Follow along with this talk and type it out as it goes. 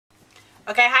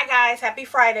Okay, hi guys, happy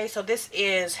Friday. So this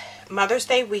is Mother's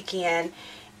Day weekend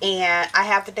and I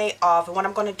have the day off, and what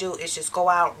I'm going to do is just go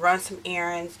out, run some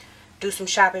errands, do some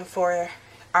shopping for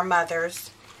our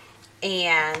mothers,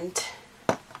 and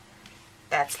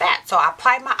that's that. So I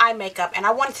applied my eye makeup, and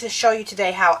I wanted to show you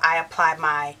today how I apply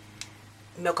my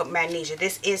Milk of Magnesia.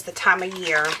 This is the time of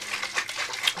year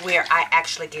where I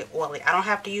actually get oily. I don't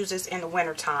have to use this in the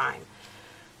winter time,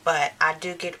 but I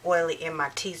do get oily in my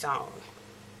T-zone.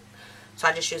 So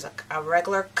I just use a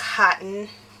regular cotton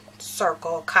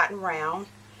circle, cotton round,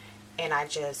 and I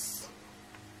just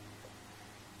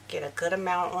get a good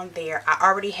amount on there. I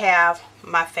already have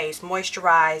my face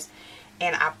moisturized,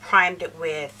 and I primed it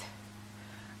with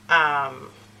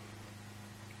an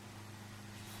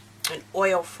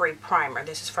oil-free primer.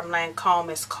 This is from Lancome.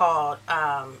 It's called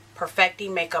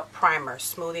Perfecting Makeup Primer,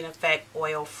 Smoothing Effect,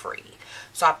 Oil-Free.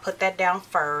 So I put that down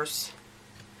first.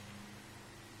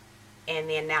 And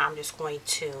then now I'm just going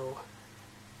to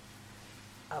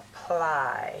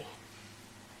apply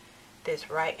this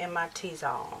right in my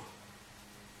T-zone,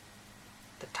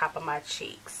 the top of my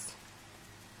cheeks,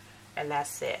 and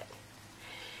that's it.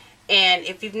 And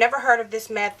if you've never heard of this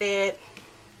method,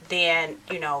 then,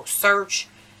 you know, search,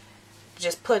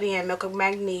 just put in Milk of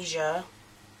Magnesia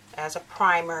as a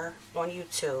primer on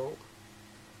YouTube,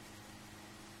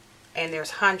 and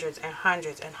there's hundreds and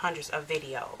hundreds and hundreds of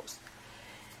videos.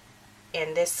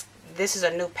 And this is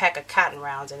a new pack of cotton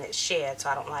rounds, and it's shed, so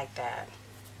I don't like that.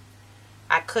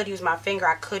 I could use my finger,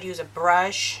 I could use a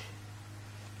brush,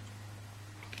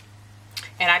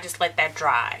 and I just let that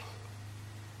dry.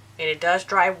 And it does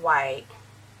dry white,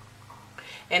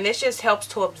 and this just helps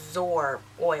to absorb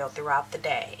oil throughout the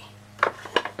day.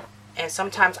 And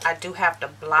sometimes I do have to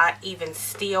blot even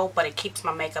still, but it keeps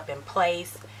my makeup in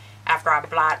place. After I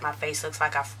blot, my face looks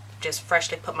like I've just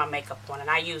freshly put my makeup on, and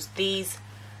I use these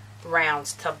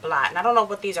rounds to blot. And I don't know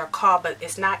what these are called, but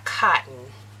it's not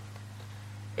cotton.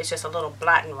 It's just a little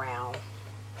blotting round.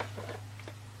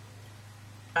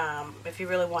 If you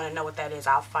really want to know what that is,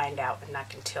 I'll find out and I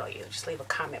can tell you. Just leave a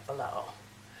comment below.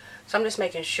 So I'm just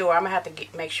making sure. I'm going to have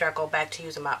to make sure I go back to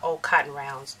using my old cotton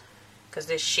rounds because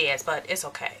this sheds, but it's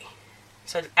okay.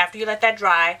 So after you let that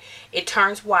dry, it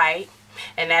turns white,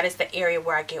 and that is the area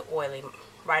where I get oily,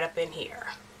 right up in here.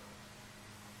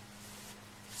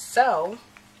 So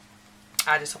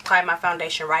I just apply my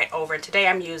foundation right over. And today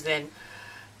I'm using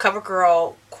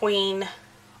CoverGirl Queen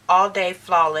All Day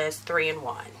Flawless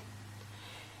 3-in-1.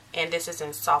 And this is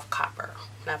in soft copper.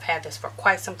 And I've had this for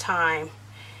quite some time.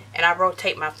 And I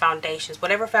rotate my foundations.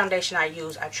 Whatever foundation I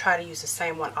use, I try to use the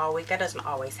same one all week. That doesn't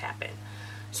always happen.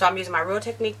 So I'm using my Real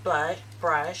Technique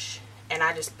brush. And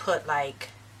I just put like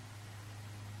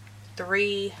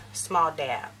 3 small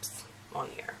dabs on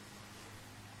here.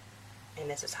 And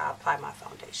this is how I apply my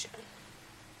foundation.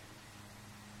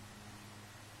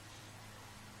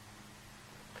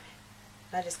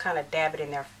 I just kind of dab it in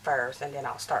there first, and then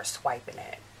I'll start swiping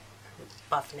it,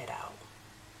 buffing it out.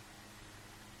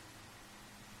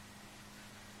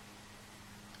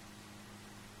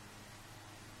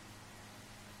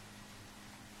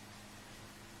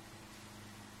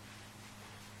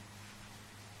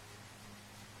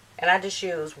 And I just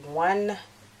use one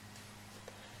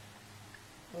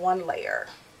layer.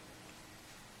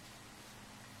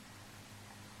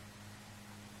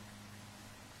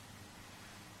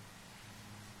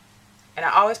 And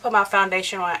I always put my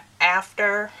foundation on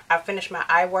after I finish my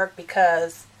eye work,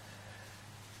 because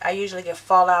I usually get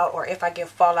fallout, or if I get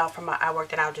fallout from my eye work,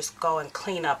 then I'll just go and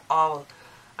clean up all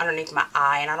underneath my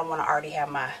eye, and I don't want to already have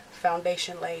my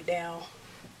foundation laid down.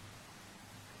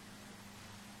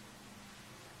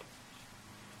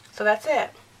 So that's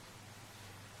it.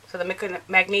 So the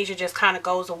magnesia just kind of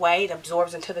goes away. It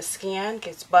absorbs into the skin,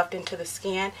 gets buffed into the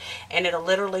skin, and it'll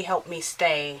literally help me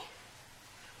stay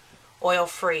oil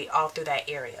free all through that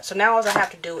area. So now all I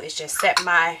have to do is just set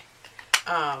my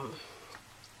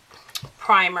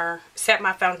primer, set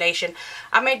my foundation.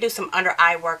 I may do some under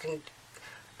eye work and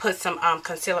put some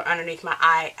concealer underneath my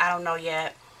eye. I don't know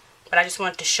yet, but I just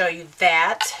wanted to show you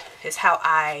that is how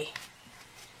I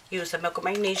use the Milk of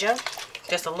Magnesia.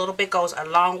 Just a little bit goes a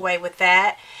long way with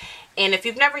that. And if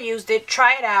you've never used it,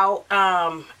 try it out.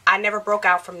 I never broke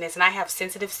out from this, and I have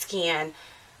sensitive skin.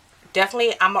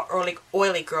 Definitely, I'm an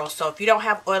oily girl, so if you don't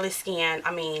have oily skin,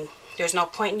 I mean, there's no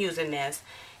point in using this.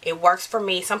 It works for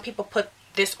me. Some people put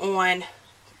this on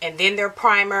and then their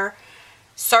primer.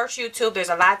 Search YouTube. There's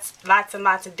lots and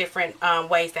lots of different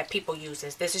ways that people use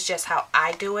this. This is just how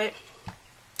I do it.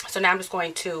 So now I'm just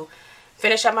going to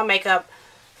finish up my makeup,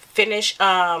 finish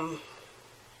my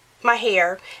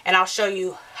hair, and I'll show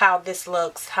you how this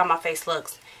looks, how my face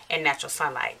looks in natural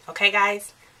sunlight. Okay,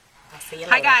 guys? I'll see you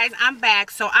later. Hi guys, I'm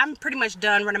back. So I'm pretty much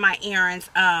done running my errands,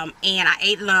 and I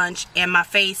ate lunch and my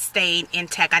face stayed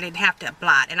intact. I didn't have to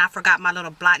blot, and I forgot my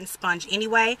little blotting sponge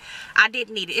anyway. I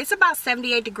didn't need it. It's about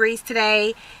 78 degrees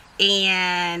today,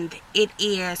 and it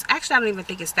is, actually I don't even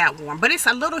think it's that warm, but it's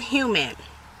a little humid,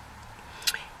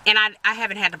 and I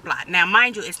haven't had to blot. Now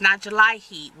mind you, it's not July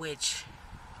heat, which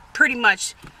pretty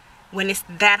much when it's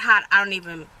that hot, I don't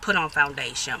even put on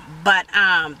foundation. But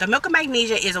the Milk of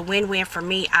Magnesia is a win-win for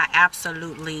me. I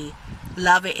absolutely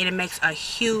love it, and it makes a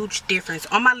huge difference.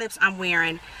 On my lips, I'm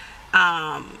wearing,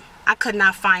 I could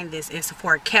not find this in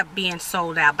Sephora. It kept being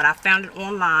sold out, but I found it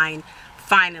online.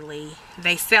 Finally,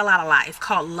 they sell out a lot. It's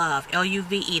called l.u.v,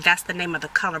 L-U-V-E. That's the name of the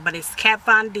color, but it's Kat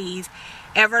Von D's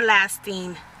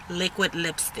Everlasting Liquid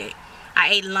Lipstick.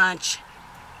 I ate lunch,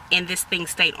 and this thing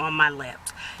stayed on my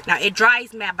lips. Now it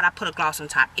dries matte, but I put a gloss on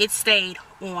top. It stayed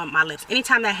on my lips.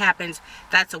 Anytime that happens,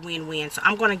 that's a win-win. So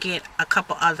I'm gonna get a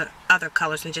couple other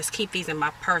colors and just keep these in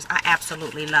my purse. I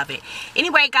absolutely love it.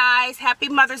 Anyway guys, happy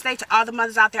Mother's Day to all the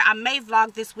mothers out there. I may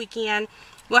vlog this weekend,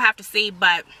 we'll have to see,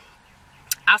 but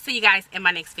I'll see you guys in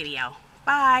my next video.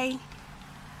 Bye.